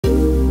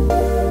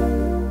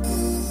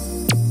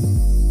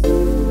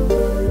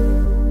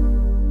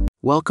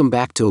Welcome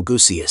back to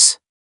Ogusius.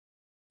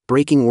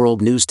 Breaking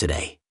world news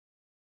today.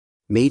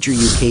 Major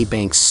UK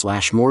banks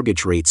slash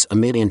mortgage rates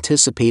amid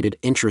anticipated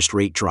interest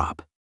rate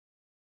drop.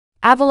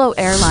 Aviation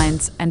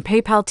Airlines and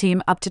PayPal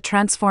team up to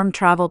transform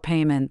travel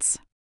payments.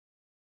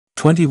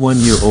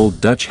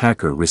 21-year-old Dutch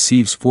hacker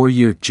receives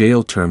 4-year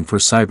jail term for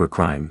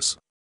cybercrimes.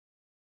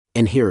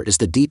 And here is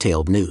the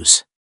detailed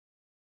news.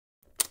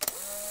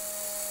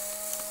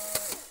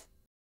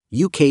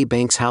 UK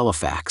banks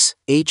Halifax,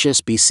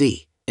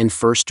 HSBC, and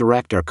First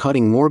Direct are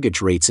cutting mortgage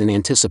rates in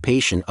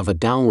anticipation of a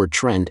downward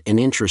trend in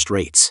interest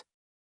rates.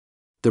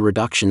 The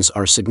reductions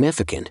are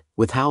significant,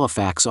 with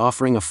Halifax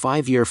offering a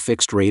 5-year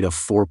fixed rate of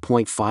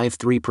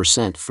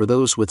 4.53% for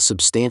those with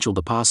substantial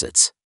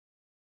deposits.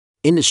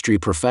 Industry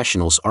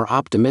professionals are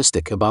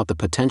optimistic about the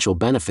potential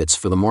benefits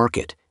for the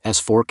market, as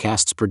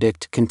forecasts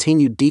predict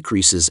continued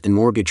decreases in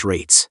mortgage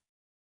rates.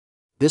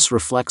 This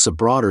reflects a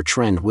broader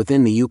trend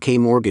within the UK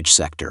mortgage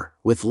sector,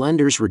 with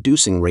lenders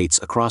reducing rates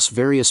across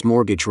various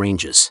mortgage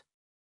ranges.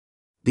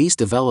 These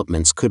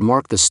developments could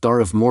mark the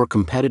start of more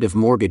competitive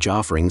mortgage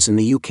offerings in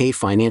the UK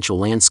financial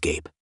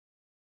landscape.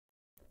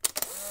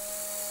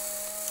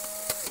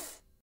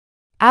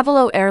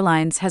 Aviation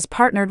Airlines has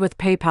partnered with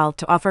PayPal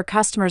to offer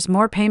customers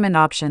more payment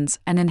options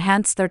and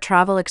enhance their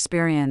travel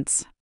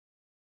experience.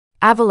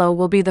 Aviation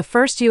will be the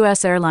first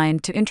U.S. airline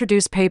to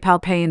introduce PayPal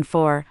Pay in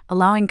 4,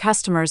 allowing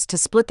customers to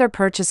split their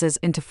purchases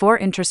into 4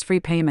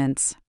 interest-free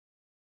payments.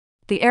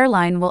 The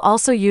airline will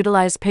also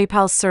utilize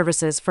PayPal's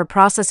services for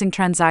processing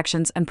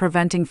transactions and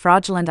preventing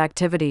fraudulent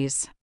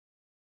activities.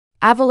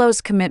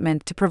 Aviation's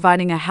commitment to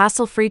providing a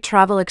hassle-free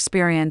travel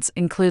experience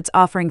includes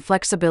offering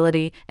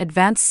flexibility,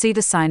 advanced seat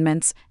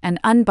assignments,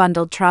 and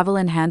unbundled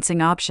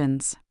travel-enhancing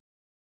options.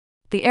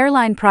 The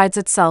airline prides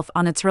itself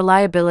on its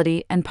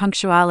reliability and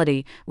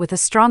punctuality, with a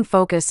strong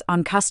focus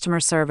on customer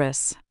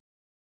service.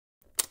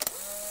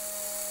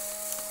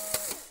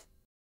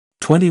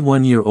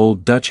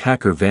 21-year-old Dutch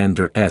hacker Van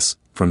der S.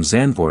 from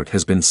Zandvoort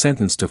has been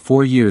sentenced to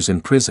 4 years in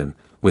prison,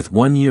 with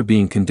 1 year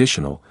being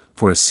conditional,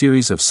 for a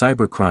series of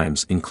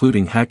cybercrimes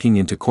including hacking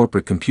into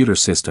corporate computer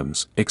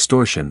systems,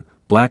 extortion,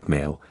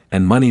 blackmail,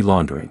 and money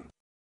laundering.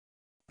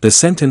 The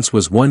sentence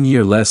was 1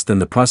 year less than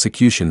the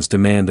prosecution's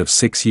demand of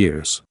 6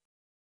 years.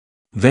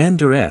 Van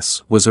der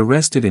S. was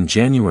arrested in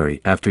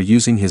January after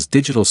using his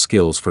digital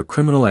skills for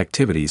criminal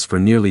activities for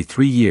nearly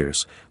 3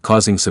 years,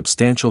 causing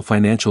substantial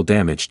financial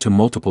damage to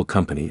multiple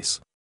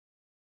companies.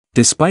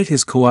 Despite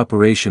his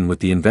cooperation with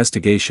the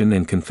investigation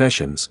and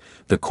confessions,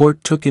 the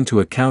court took into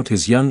account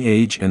his young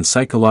age and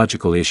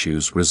psychological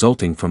issues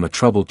resulting from a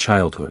troubled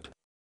childhood.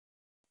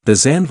 The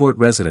Zandvoort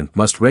resident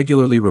must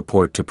regularly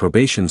report to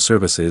probation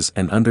services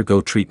and undergo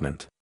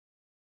treatment.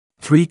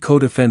 3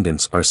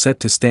 co-defendants are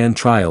set to stand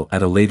trial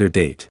at a later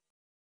date.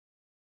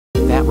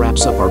 That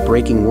wraps up our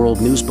Breaking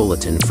World News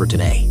Bulletin for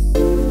today.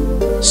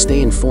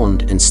 Stay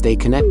informed and stay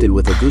connected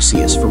with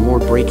Ogusius for more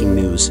breaking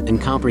news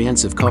and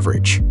comprehensive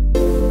coverage.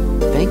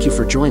 Thank you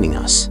for joining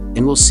us,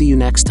 and we'll see you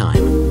next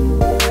time.